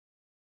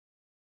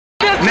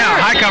Now,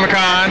 hi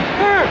Comic-Con.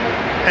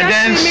 And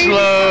then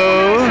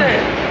slow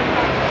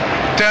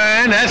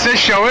turn. That's it.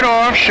 Show it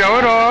off. Show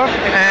it off.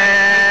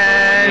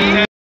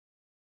 And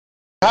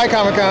hi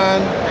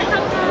Comic-Con.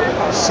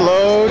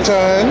 Slow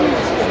turn.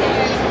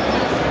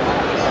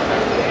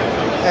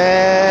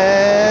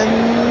 And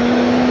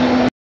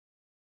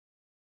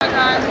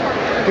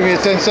give me a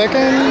 10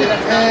 seconds.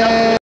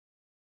 And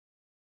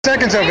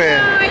seconds over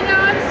here. I know,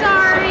 I'm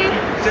sorry.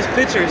 Just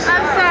pictures.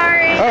 I'm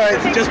sorry. All right.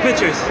 Just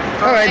pictures.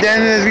 All right,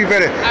 then it'll be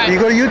better. Right. You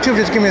go to YouTube,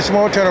 just give me a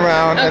small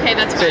turnaround. Okay,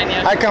 that's say, fine,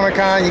 yeah. hi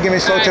Comic-Con, you give me a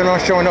slow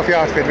turnaround showing off your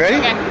outfit. Ready?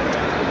 Okay.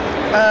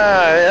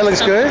 That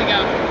looks good. Good to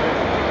go.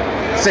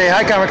 Say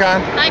hi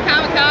Comic-Con. Hi,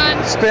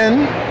 Comic-Con.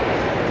 Spin.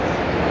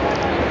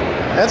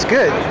 That's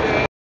good.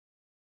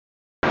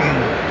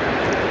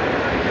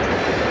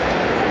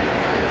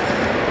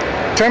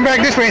 Turn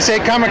back this way and say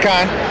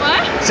Comic-Con.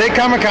 What? Say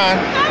Comic-Con.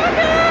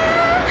 Comic-Con.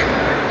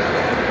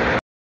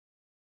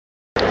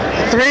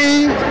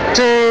 3,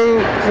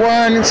 2,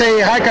 1, and say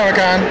hi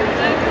Comic-Con.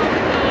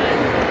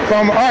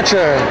 From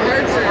Archer.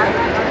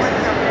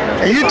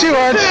 And you too,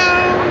 Arch.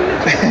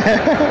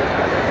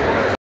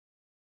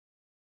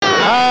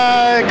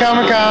 Hi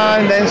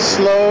Comic-Con, then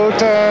slow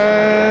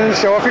turn,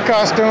 show off your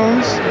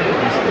costumes.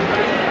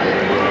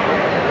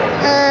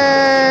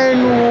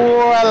 And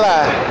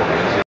voila.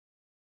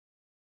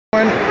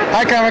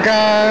 Hi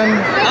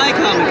Comic-Con. Hi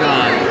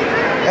Comic-Con.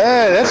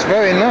 Hey, that's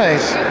very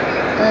nice.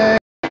 And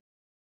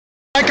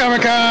hi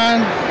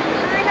Comic-Con.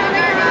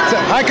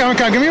 Hi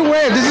Comic-Con, give me a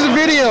wave. This is a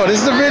video.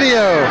 This is a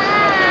video.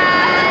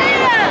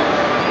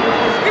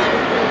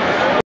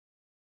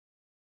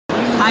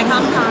 Hi,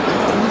 Comic-Con.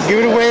 Give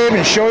it a wave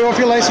and show off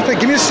your license plate.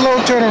 Give me a slow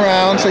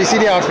turnaround so you see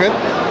the outfit.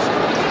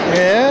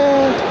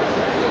 Yeah.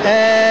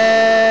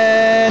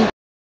 And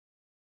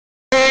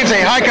wave,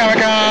 say hi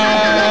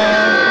Comic-Con.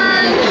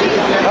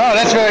 Oh,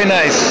 that's very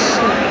nice.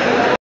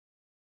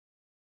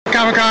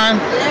 Comic-Con.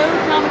 Hello,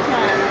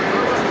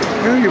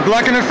 Comic-Con. You're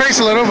blocking her face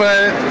a little,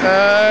 but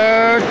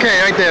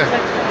okay, right there.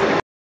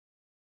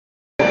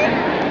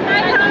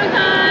 Hi,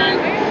 Comic-Con.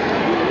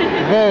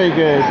 Very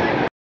good.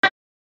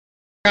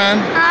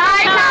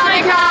 Hi,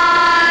 Comic-Con.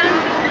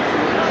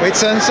 Wait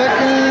 10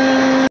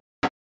 seconds.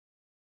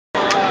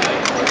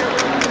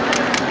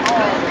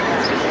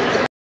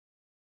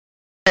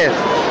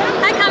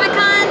 Hi,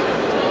 Comic-Con.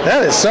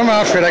 That is some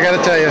outfit, I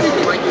gotta tell you.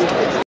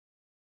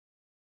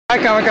 Hi,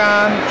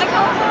 Comic-Con. Hi,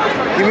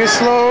 Comic-Con. Give me a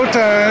slow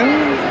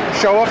turn.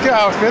 Show off your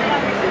outfit.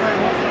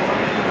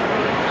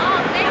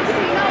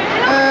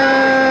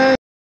 And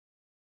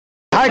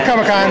hi,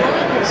 Comic-Con.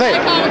 Say Hi,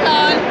 it.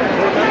 Comic-Con.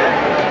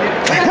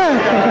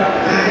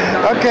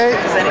 Okay.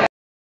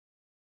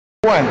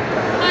 1.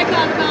 Hi,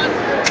 Comic-Con.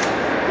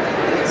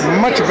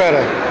 Much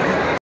better.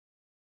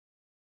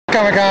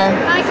 Comic-Con.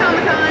 Hi,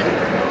 Comic-Con.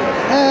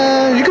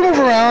 You can move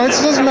around.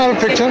 It doesn't matter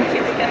picture.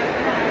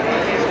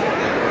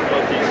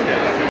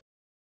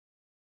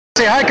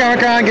 Say hi,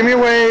 Comic-Con. Give me a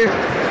wave.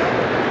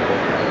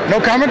 No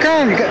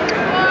Comic-Con? You got...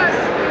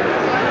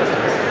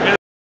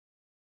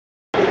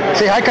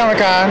 Say hi,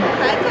 Comic-Con.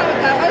 Hi,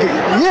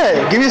 Comic-Con.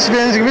 Yeah, give me a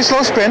spin. Give me a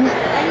slow spin.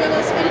 I'm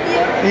gonna spin for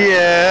you.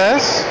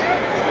 Yes.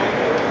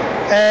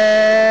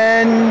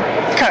 And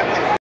cut.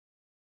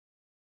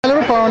 My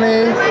Little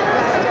Pony.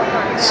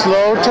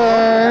 Slow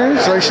turn.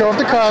 So you show off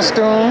the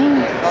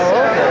costume.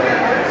 Oh, okay.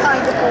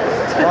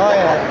 Oh,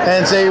 yeah.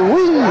 And say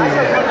woo.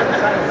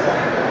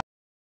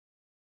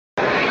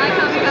 Hi,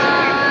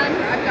 Comic-Con.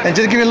 And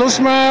just give me a little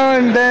smile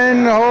and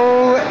then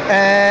hold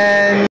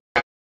and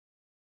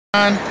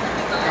on.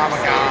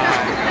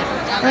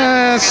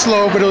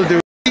 Slow, but it'll do.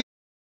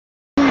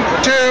 2,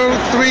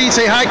 3,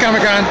 say hi,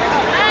 Comic-Con.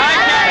 Hi,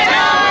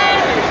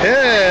 Comic-Con.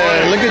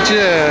 Yeah, look at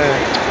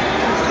you.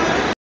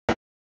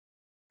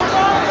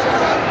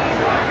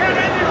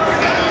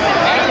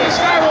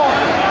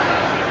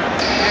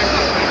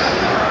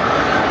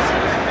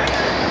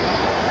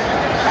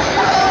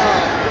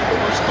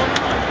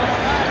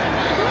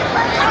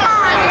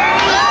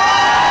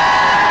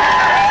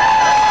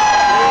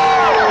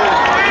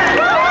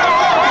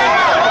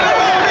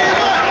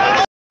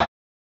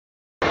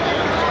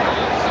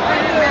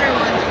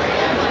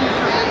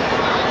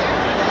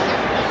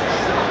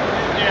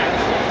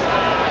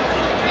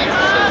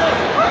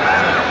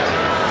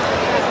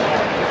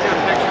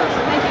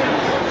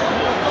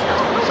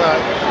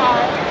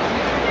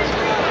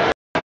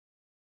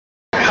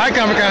 Hi,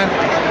 Comic-Con.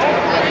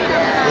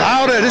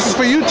 Louder, this is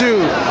for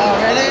YouTube. Oh,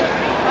 really?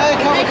 Hi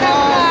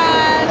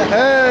Comic-Con.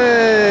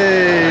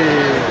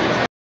 Hey.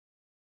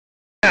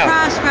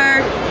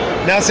 Prosper.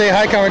 Now say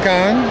hi,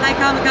 Comic-Con. Hi,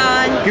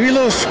 Comic-Con. Give me a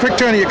little quick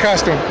turn of your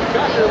costume.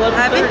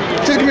 Happy?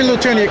 Just give me a little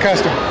turn of your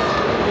costume.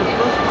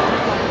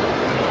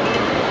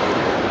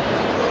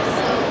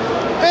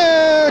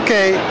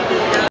 Okay.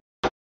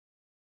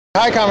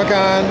 Hi,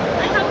 Comic-Con.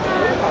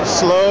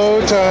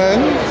 Slow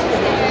turn.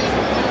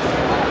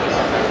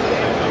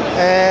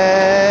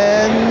 And